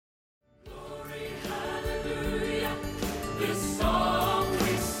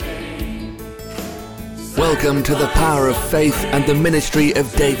Welcome to the power of faith and the ministry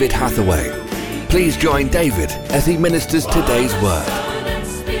of David Hathaway. Please join David as he ministers today's word.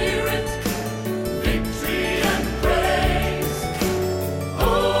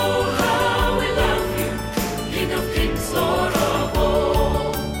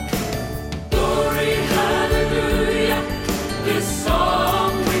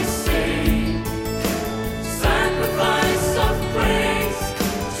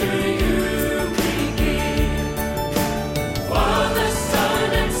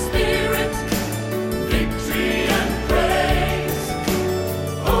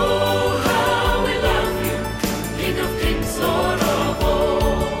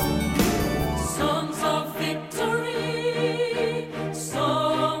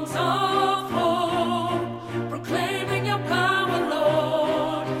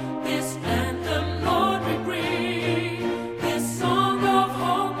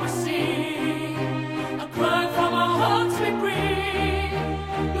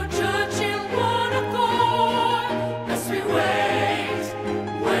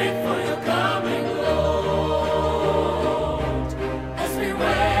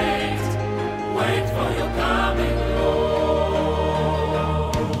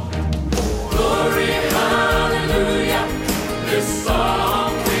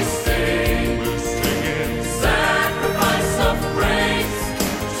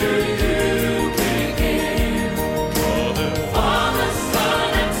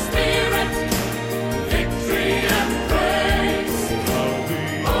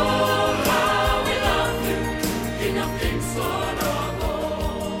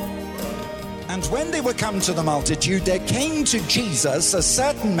 To the multitude, there came to Jesus a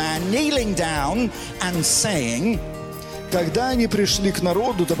certain man kneeling down and saying, Когда они пришли к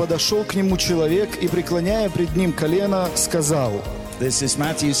народу, то подошел к нему человек и, преклоняя пред ним колено, сказал. This is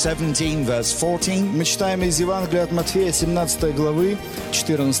Matthew 17, verse 14. Мы читаем из Евангелия от Матфея, 17 главы,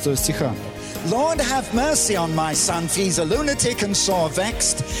 14 стиха. Lord, have mercy on my son, for he's a lunatic and sore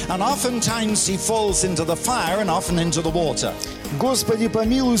vexed, and oftentimes he falls into the fire and often into the water. Господи,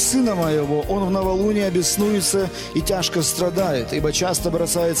 помилуй сына моего, он в новолуние беснуется и тяжко страдает, ибо часто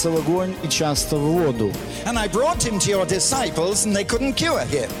бросается в огонь и часто в воду. And I brought him to your disciples, and they couldn't cure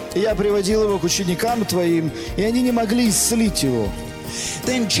him. И я приводил его к ученикам твоим, и они не могли исцелить его.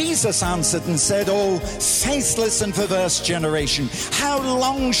 Then Jesus answered and said, "Oh, faithless and perverse generation, how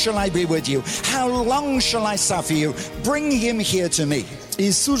long shall I be with you? How long shall I suffer you? Bring him here to me."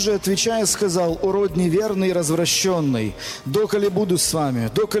 Иисус же, отвечая, сказал: «О род неверный и развращенный, доколе буду с вами,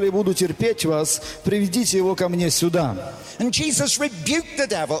 доколе буду терпеть вас, приведите его ко мне сюда». And Jesus rebuked the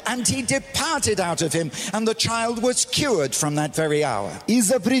devil, and he departed out of him, and the child was cured from that very hour. И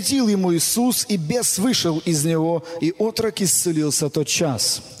запретил ему Иисус, и бес вышел из него, и отрок исцелился тот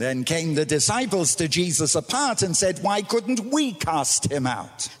час. Then came the disciples to Jesus apart and said, "Why couldn't we cast him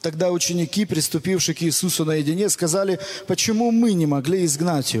out?" Тогда ученики, приступившие к Иисусу наедине, сказали: «Почему мы не могли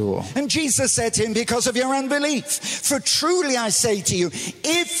изгнать его?» And Jesus said to him, "Because of your unbelief. For truly I say to you,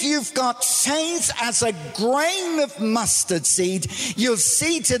 if you've got faith as a grain of mustard seed, you'll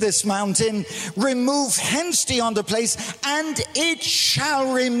say to this mountain, remove hence to yonder place, and it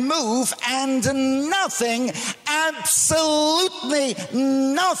shall remove, and nothing, absolutely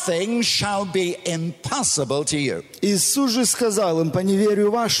nothing shall be impossible to you." Иисус же сказал им: «По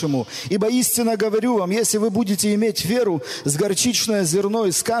неверию вашему, ибо истинно говорю вам, если вы будете иметь веру с горчичное зерно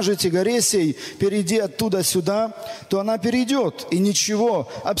и скажете горе сей, перейди оттуда сюда, то она перейдет, и ничего,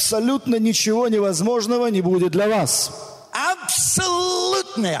 абсолютно ничего невозможного не будет для вас».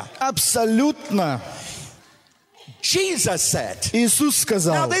 Абсолютно. Абсолютно. Jesus said. Иисус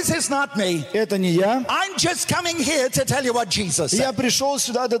сказал. Now this is not me. Это не я. I'm just coming here to tell you what Jesus said. Я пришел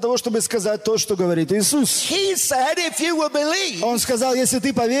сюда для того, чтобы сказать то, что говорит Иисус. He said, if you will believe. Он сказал, если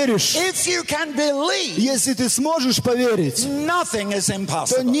ты поверишь. If you can believe. Если ты сможешь поверить. Nothing is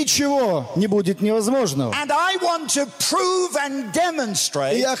impossible. То ничего не будет невозможного. And I want to prove and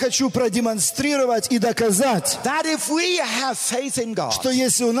demonstrate. И я хочу продемонстрировать и доказать. That if we have faith in God. Что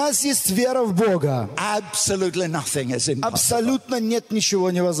если у нас есть вера в Бога. Absolutely nothing. Абсолютно нет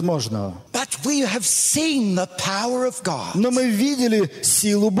ничего невозможного. But we have seen the power of God. Но мы видели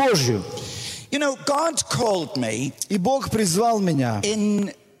силу Божью. You know, God called me. И Бог призвал меня.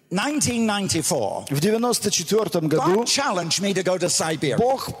 In 1994. В 94 году God challenged me to go to Siberia.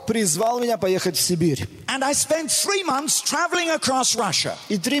 Бог призвал меня поехать в Сибирь. And I spent 3 months traveling across Russia.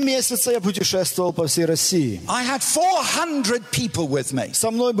 И 3 месяца я путешествовал по всей России. I had 400 people with me. Со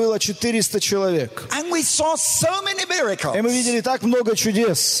мной было 400 человек. And we saw so many miracles. И мы видели так много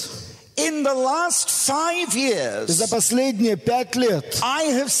чудес. In the last 5 years, За последние 5 лет I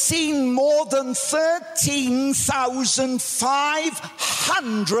have seen more than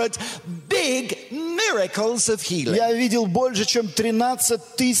 13,500 big miracles of healing. я видел больше, чем 13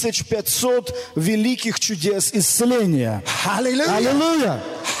 500 великих чудес исцеления. Hallelujah. Аллилуйя!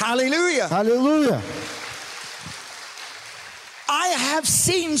 Hallelujah. Аллилуйя! I have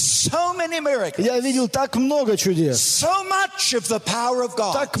seen so many miracles. Я видел так много чудес, So much of the power of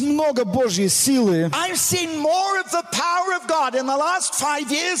God. так много Божьей силы. I've seen more of the power of God in the last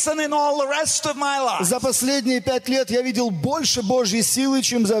 5 years than in all the rest of my life. За последние 5 лет я видел больше Божьей силы,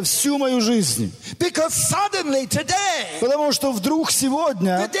 чем за всю мою жизнь. Because suddenly today, Потому что вдруг the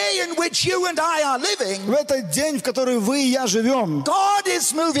сегодня, day in which you and I are living, в этот день, в который вы и я живем, God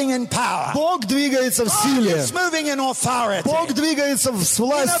is moving in power. Бог двигается в God силе. is moving in authority. Бог двигается с In a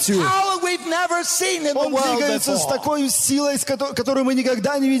властью. power we've never seen in the Он world двигается с before. такой силой, которую мы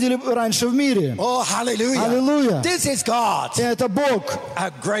никогда не видели раньше в мире. Oh, hallelujah. Аллилуйя. This is God, И это Бог, a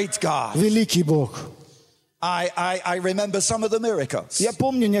great God. великий Бог. I remember some of the miracles. Я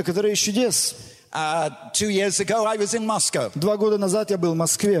помню некоторые из чудес. 2 years ago, I was in Moscow. 2 года назад я был в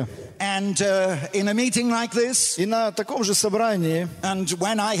Москве. And in a meeting like this, И на таком же собрании, and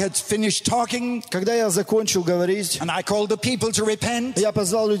when I had finished talking, когда я закончил говорить, and I called the people to repent, я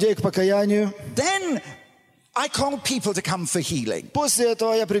позвал людей к покаянию. then I called people to come for healing. После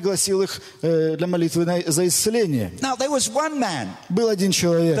этого я пригласил их для молитвы за исцеление. Now, there was one man Был один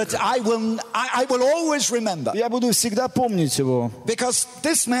человек. that I will always remember, Я буду всегда помнить его, because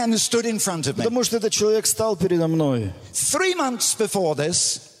this man stood in front of me. потому что этот человек стал передо мной. 3 months before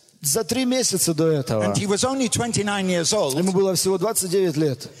this, За 3 месяца до этого, and he was only 29 years old, ему было всего 29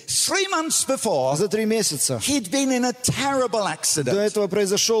 лет. 3 months before, За 3 месяца he'd been in a terrible до accident. этого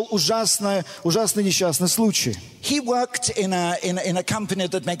произошел ужасный несчастный случай. He worked in a company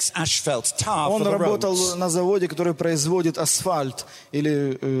that makes asphalt, tar Он for the работал roads. на заводе, который производит асфальт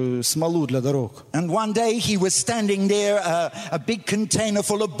или смолу для дорог. And one day he was standing near a big container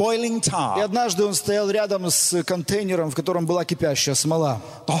full of boiling И tar. однажды он стоял рядом с контейнером, в котором была кипящая смола.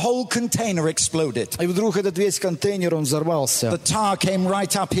 The whole container exploded. И вдруг этот весь контейнер, он взорвался. The tar came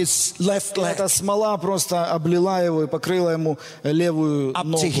right up his left И эта leg, смола просто облила его и покрыла ему левую up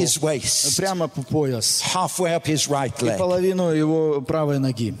ногу to his waist, прямо по пояс halfway up his right и leg. половину его правой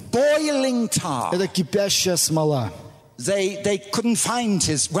ноги. Boiling tar. Это кипящая смола. They couldn't find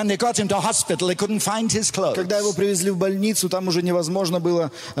his, when they got him to hospital, they couldn't find his clothes. Когда его привезли в больницу, там уже невозможно было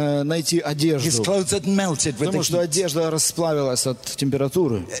найти His одежду, clothes had melted with the потому что heat. одежда расплавилась от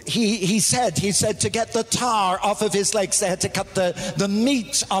температуры. He said to get the tar off of his legs, they had to cut the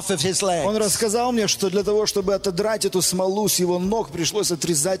meat off of his Он legs. рассказал мне, что для того, чтобы отодрать эту смолу с его ног, пришлось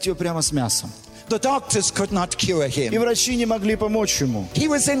отрезать ее прямо с мясом. The doctors could not cure И him. врачи не могли помочь ему. He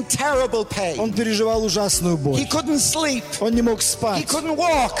was in terrible pain. Он переживал ужасную боль. He couldn't sleep. Он не мог He спать. couldn't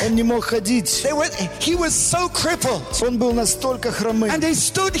walk. Он не мог ходить. He was so crippled. Он был настолько хромым. And he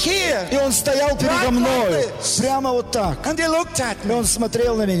stood here. И он стоял передо Right мной. like this. Прямо вот так. And he looked at И me. он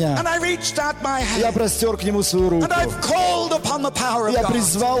смотрел на меня. And I reached out my Я hand. простер к нему свою руку. And I've called upon the power of Я God.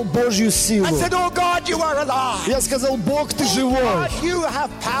 призвал Божью силу. I said, oh God, you are alive. Я сказал: Бог, ты живой. God, you have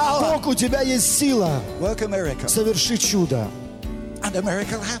power. Бог, у тебя есть сила. Work a miracle. Соверши чудо. And a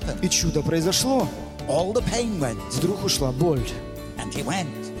miracle happened. И чудо произошло. All the pain went. Вдруг ушла боль. And he went.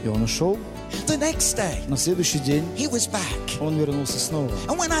 И он ушел. The next day, На следующий день he was back. он вернулся снова.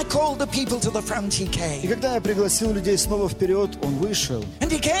 And when I called the people to the front, he И came. когда я пригласил людей снова вперед, он вышел.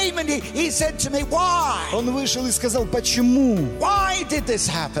 And he came and he said to me, why? Он вышел и сказал: почему? Why did this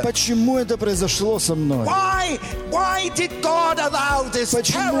happen? Почему это произошло со мной? Why did God allow this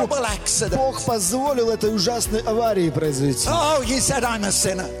Почему terrible accident? Бог позволил этой ужасной аварии произойти? Oh, he said, I'm a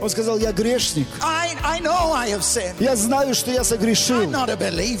sinner. Он сказал: я грешник. I know I have sinned. Я знаю, что я согрешил. I'm not a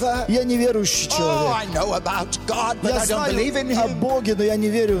believer. Я неверующий Oh, человек. I know about God, but Я I don't believe in знаю о him. Боге, но я не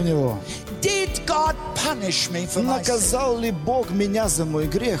верю в Него. Did God punish me for my sin? Наказал ли Бог меня за мой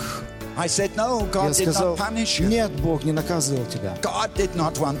грех? I said, no, Я God did сказал: not punish you. нет, Бог не наказывал тебя. God did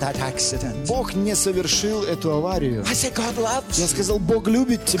not want that accident. Бог не совершил эту аварию. I said, God loves Я you. сказал: Бог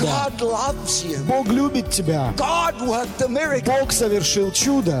любит тебя. God loves you. Бог любит тебя. God worked the miracle. Бог совершил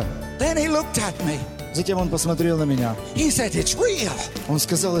чудо. Then he looked at me Затем он посмотрел на меня. He said, it's real. Он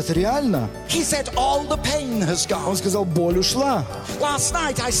сказал, это реально? He said, all the pain has Он gone. сказал, боль ушла. Last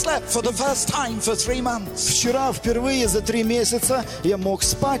night I slept for the first time for 3 months. Вчера впервые за 3 месяца я мог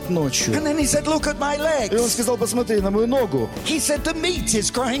спать ночью. And then he said, look at my И он legs. сказал, посмотри на мою ногу. He said, the meat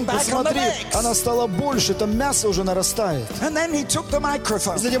is growing back on the Посмотри, она legs. стала больше, там мясо уже нарастает. And then he took the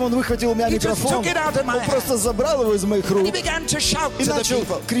microphone. Затем он выхватил у меня He just микрофон. took it out of my Он просто забрал его из моих рук And he began to shout и to the начал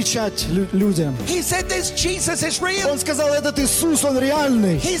people. кричать людям. He said, this Jesus is real. Он сказал, этот Иисус, он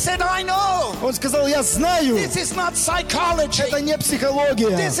реальный. He said, I know. Он сказал, я знаю. This is not psychology. Это не психология.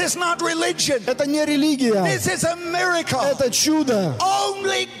 This is not religion. Это не религия. This is a miracle. Это чудо.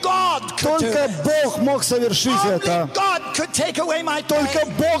 Only God could do Только it. Бог мог совершить Only это. God could take away my Только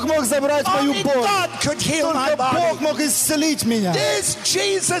pain. Бог мог забрать мою Only боль. God could heal my Только Бог body. мог исцелить меня. This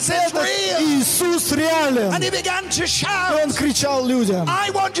Jesus is Этот real. Иисус реален. And he began to И он shout, кричал людям. I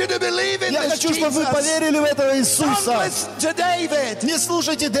want you to believe in Я this хочу, чтобы вы Jesus. поверили в этого Don't Иисуса. listen to David. Не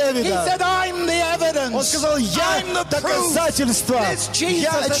слушайте He Дэвида. said, I'm the evidence. Он сказал, я I'm the proof. доказательство. This Jesus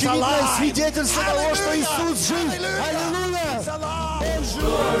Я is очевидное alive. свидетельство того, что Hallelujah. Иисус жив. Hallelujah. He's alive.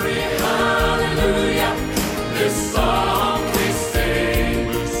 Glory, hallelujah. This song we sing.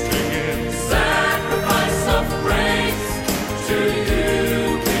 Sacrifice of praise to you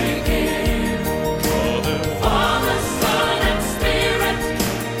we give. Father, Son, and Spirit,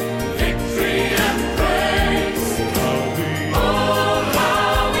 victory and praise. Oh,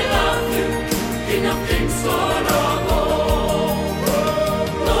 how we love you, King of Kings, Lord of all.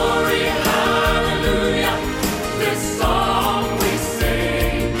 Glory, hallelujah. This song we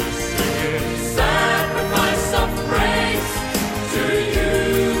sing. Sacrifice of praise to you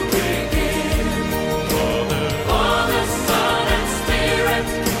we give. Father, Son, and Spirit,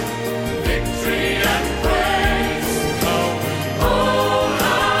 victory and praise. Oh,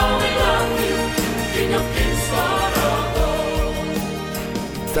 how we love you, King of Kings, Lord of all.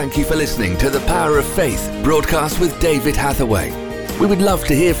 Thank you for listening to The Power of Faith, broadcast with David Hathaway. We would love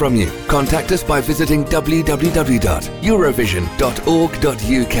to hear from you. Contact us by visiting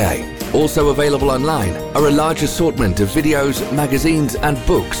www.eurovision.org.uk. Also available online are a large assortment of videos, magazines and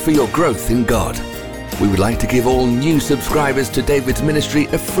books for your growth in God. We would like to give all new subscribers to David's ministry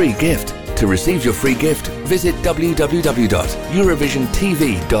a free gift. To receive your free gift, visit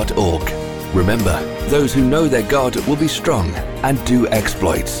www.eurovisiontv.org. Remember, those who know their God will be strong and do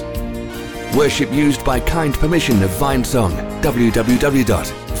exploits. Worship used by kind permission of Vinesong,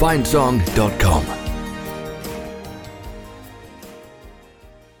 www.vinesong.com.